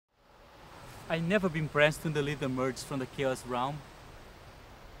I've never been pressed to the lead emerged from the Chaos realm.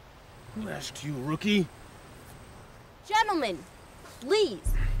 Who asked you, rookie? Gentlemen,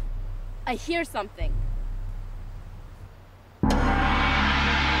 please. I hear something.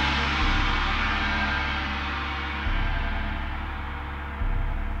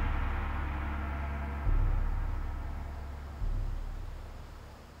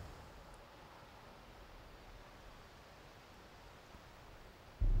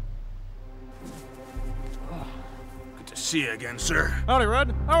 Good to see you again, sir. Howdy,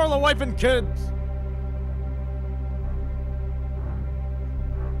 Red. How are the wife and kids?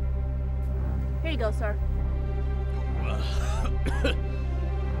 Here you go, sir. A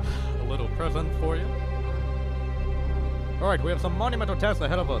little present for you. Alright, we have some monumental tasks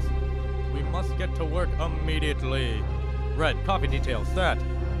ahead of us. We must get to work immediately. Red, copy details. That.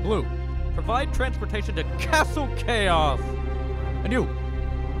 Blue, provide transportation to Castle Chaos. And you?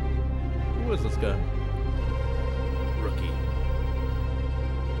 Who is this guy? Rookie.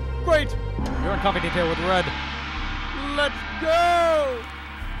 Great! You're in copy detail with Red. Let's go!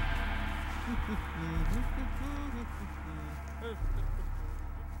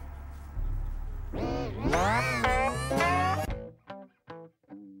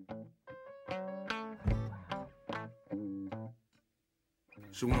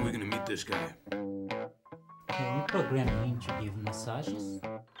 So when are we gonna meet this guy? Can you program him to give massages?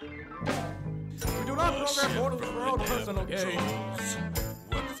 We do not program portals for our own personal gain.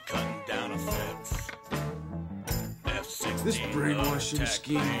 Worth cutting down a fence. F-16 This brainwashing attack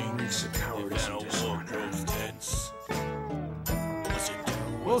scheme plane. reeks of cowardice Then and a war dishonor. grows tense. What's it do?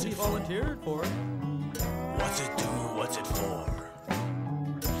 Well, What's he it for? volunteered for it. What's it do? What's it for?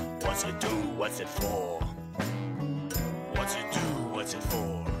 What's it do? What's it for? What's it do? What's it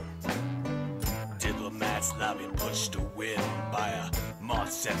for? Diplomats now been pushed to win by a March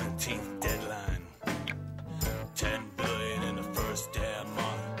 17th deadline. 10 billion in the first damn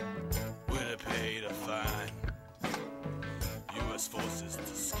month. Will it pay the fine? U.S. forces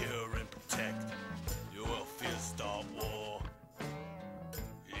to secure and protect your welfare star war.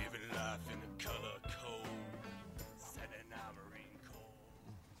 Living life in the color code. Sending our Marine Corps.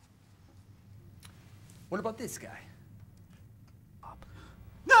 What about this guy?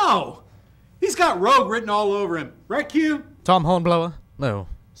 No! He's got Rogue written all over him. Right, Q? Thom Hornblower? No.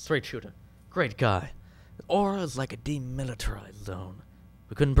 Straight shooter. Great guy. His aura is like a demilitarized zone.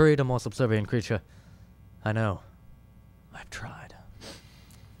 We couldn't breed a more subservient creature. I know. I've tried.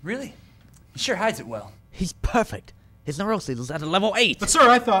 Really? He sure hides it well. He's perfect. His neuroses is at a level 8. But sir,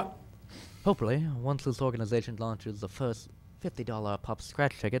 I thought... Hopefully, once this organization launches the first $50 a pop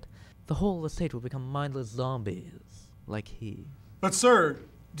scratch ticket, the whole estate will become mindless zombies. Like he. But sir,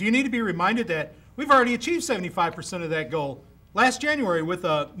 do you need to be reminded that we've already achieved 75% of that goal last January with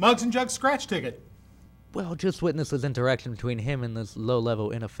a Mugs and Jugs scratch ticket? Well, just witness this interaction between him and this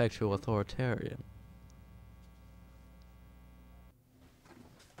low-level, ineffectual authoritarian.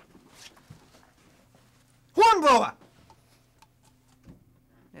 Hornblower!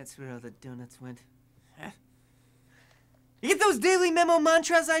 That's where all the donuts went. Huh? You get those daily memo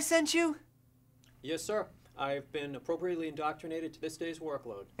mantras I sent you? Yes, sir. I've been appropriately indoctrinated to this day's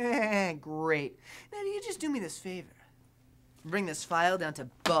workload. Great. Now, do you just do me this favor? Bring this file down to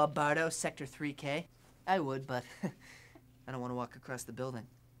Bob Bardo, Sector 3K. I would, but I don't want to walk across the building.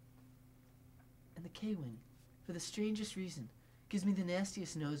 And the K-Wing, for the strangest reason, gives me the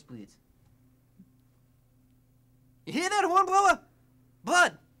nastiest nosebleeds. You hear that, Hornblower?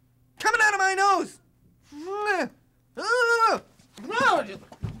 Blood coming out of my nose!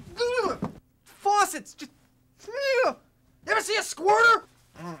 Faucets! Just... Ever see a squirter?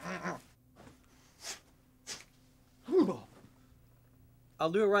 I'll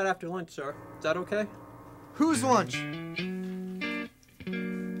do it right after lunch, sir. Is that okay? Whose lunch?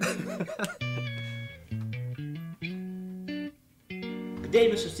 Good day,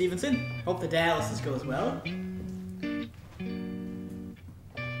 Mr. Stevenson. Hope the dialysis goes well.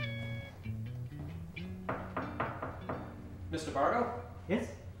 Mr. Bardo? Yes?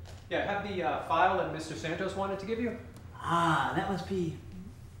 Yeah, have the file that Mr. Santos wanted to give you. Ah, that must be...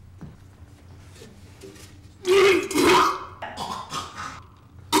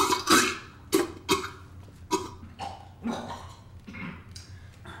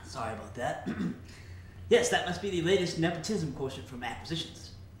 Sorry about that. Yes, that must be the latest nepotism quotient from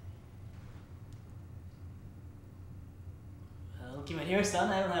acquisitions. Well, give it here,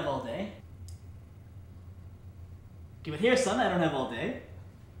 son. I don't have all day. Give it here, son. I don't have all day.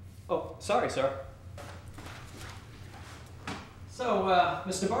 Oh, sorry, sir. So,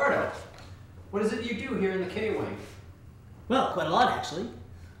 Mr. Bardo, what is it you do here in the K-Wing? Well, quite a lot, actually.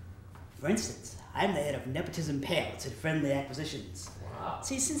 For instance, I'm the head of nepotism payouts and friendly acquisitions. Wow.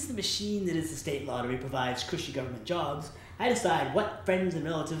 See, since the machine that is the state lottery provides cushy government jobs, I decide what friends and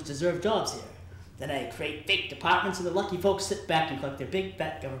relatives deserve jobs here. Then I create fake departments and the lucky folks sit back and collect their big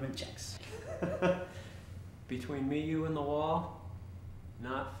fat government checks. Between me, you, and the wall,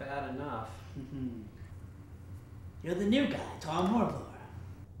 not fat enough. You're the new guy, Thom Hornblower.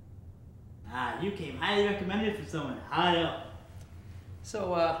 You came highly recommended from someone high up.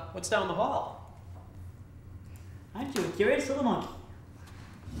 So, what's down the hall? Aren't you a curious little monkey?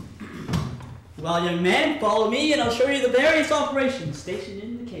 Well, young man, follow me and I'll show you the various operations stationed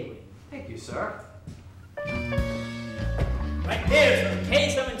in the K-Wing. Thank you, sir. Right there's the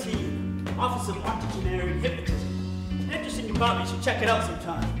K-17, Office of Octogenarian Hypnotism. Interesting department, you should check it out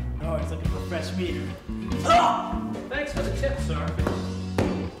sometime. Or it's looking for fresh meat. Thanks for the tip, sir.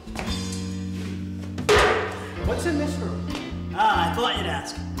 What's in this room? I thought you'd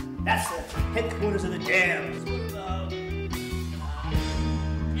ask. That's the headquarters of the dam.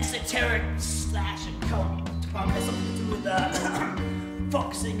 Esoteric slash occult department has something to do with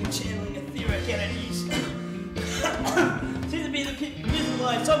focusing and channeling etheric energies. Seems to be the reason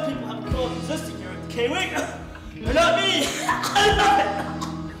why some people have a cause existing here at the K-Wing. But not me!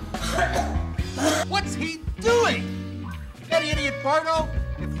 What's he doing? That idiot Bardo?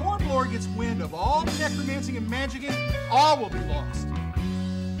 If Hornblower gets wind of all the necromancing and magicking, all will be lost.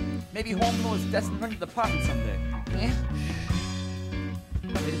 Maybe Hornblower is destined to run to the department someday. I had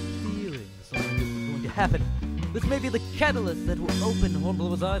a feeling something was going to happen. This may be the catalyst that will open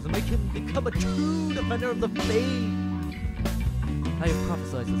Hornblower's eyes and make him become a true defender of the faith. I have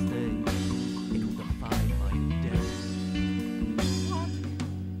prophesied this day. It will defy my death. What?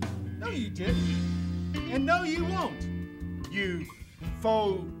 No, you didn't. And no, you won't. You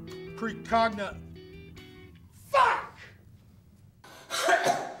faux precogna... Fuck!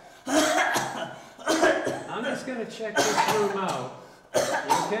 I'm just gonna check this room out. You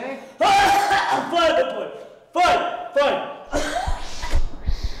okay? Fine!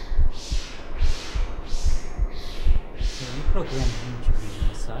 Can you program him to read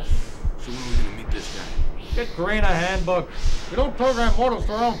us? So when are we gonna meet this guy? Get Green a handbook. We don't program mortals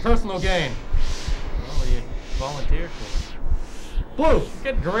for our own personal gain. Well, you volunteered for it. Blue,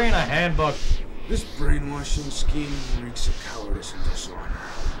 get Green a handbook. This brainwashing scheme reeks of cowardice and disorder.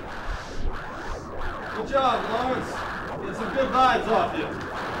 Good job, Lawrence. Get some good vibes off you.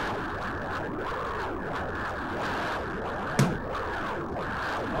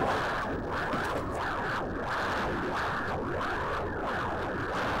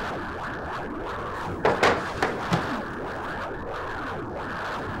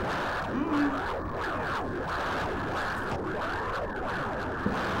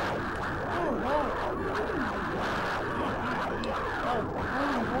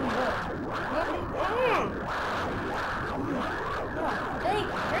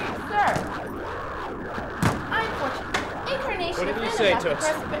 What did you say, Toots?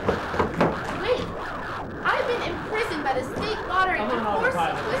 Wait, I've been imprisoned by the state lottery to force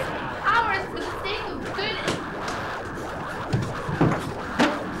twisted powers for the sake of good.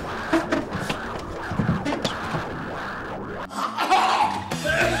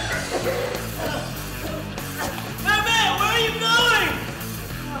 Hey man, where are you going?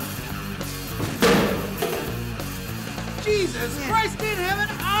 Jesus Christ in heaven,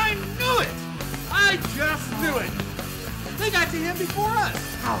 I knew it! I just knew it! They got to him before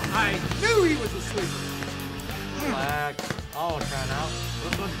us. I knew he was a sleeper. Relax. I'll turn out.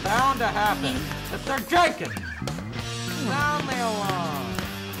 This was bound to happen. Mr. Jenkins! Sound the alarm.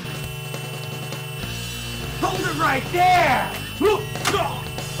 Hold it right there!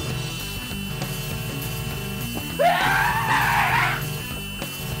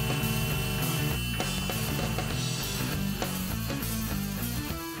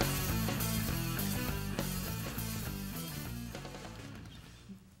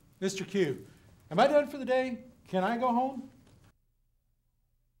 Mr. Q, am I done for the day? Can I go home?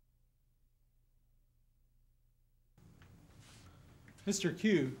 Mr.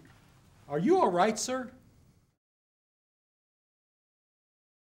 Q, are you all right, sir?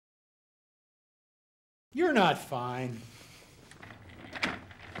 You're not fine.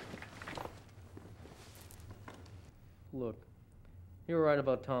 Look, you were right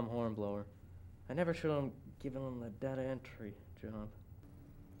about Thom Hornblower. I never should have given him the data entry job.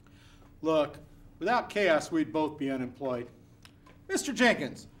 Look, without chaos, we'd both be unemployed. Mr.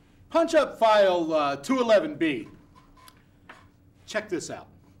 Jenkins, punch up file 211B. Check this out.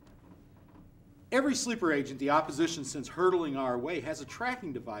 Every sleeper agent the opposition sends hurtling our way has a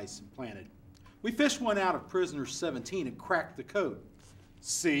tracking device implanted. We fished one out of prisoner 17 and cracked the code.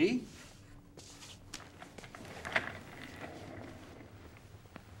 See?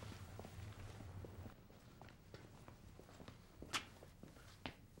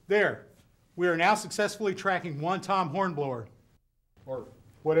 There. We are now successfully tracking one Thom Hornblower. Or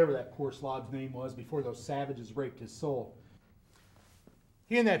whatever that poor slob's name was before those savages raped his soul.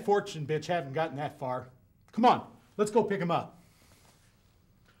 He and that fortune bitch haven't gotten that far. Come on, let's go pick him up.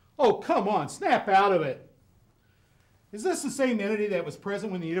 Oh, come on, snap out of it. Is this the same entity that was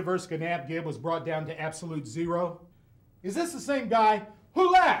present when the universe Ganab Gib was brought down to absolute zero? Is this the same guy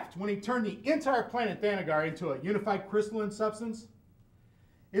who laughed when he turned the entire planet Thanagar into a unified crystalline substance?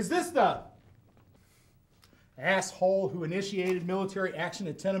 Is this the asshole who initiated military action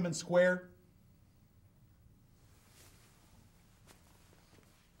at Tenement Square?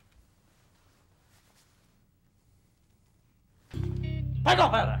 Pickle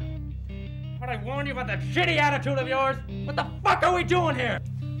feather! But I warned you about that shitty attitude of yours! What the fuck are we doing here?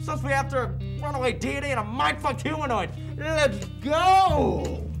 Since we after a runaway deity and a mind-fucked humanoid. Let's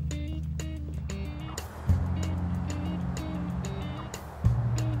go!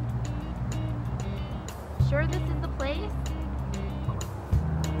 Sure this is the place?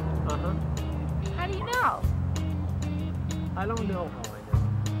 Uh-huh. How do you know? I don't know how I know.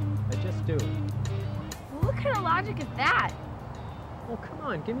 I just do. Well, what kind of logic is that? Well, come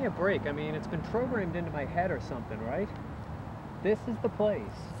on, give me a break. I mean, it's been programmed into my head or something, right? This is the place.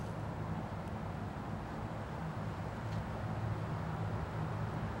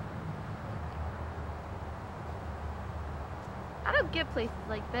 I don't get places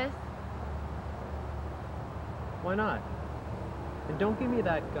like this. Why not? And don't give me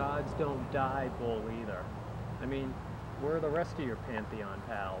that gods don't die bull either. I mean, where are the rest of your Pantheon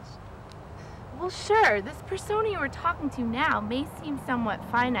pals? Well, sure, this persona you were talking to now may seem somewhat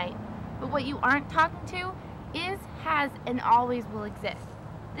finite, but what you aren't talking to is, has, and always will exist.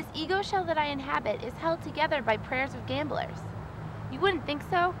 This ego shell that I inhabit is held together by prayers of gamblers. You wouldn't think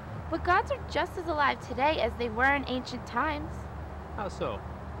so, but gods are just as alive today as they were in ancient times. How so?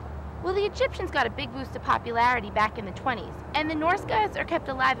 Well, the Egyptians got a big boost of popularity back in the 20s, and the Norse gods are kept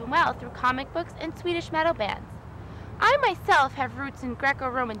alive and well through comic books and Swedish metal bands. I myself have roots in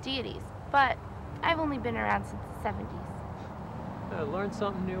Greco-Roman deities, but I've only been around since the 70s. I learn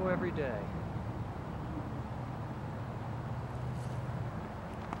something new every day.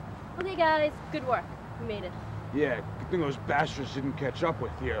 Okay guys, good work. We made it. Yeah, good thing those bastards didn't catch up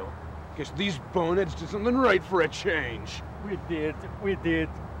with you. Guess these boneheads did something right for a change. We did.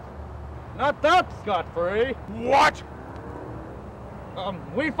 Not that scot-free. What?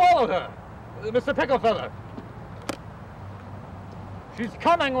 We followed her, Mr. Picklefeather. She's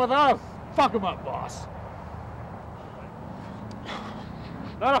coming with us. Fuck him up, boss.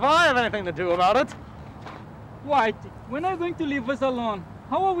 Not if I have anything to do about it. White, when are you going to leave us alone?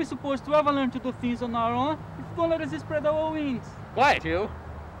 How are we supposed to ever learn to do things on our own if you don't let us spread our wings? Quiet, you.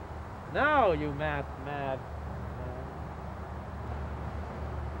 Now, you mad.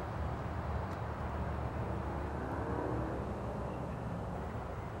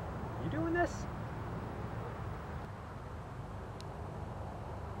 You doing this?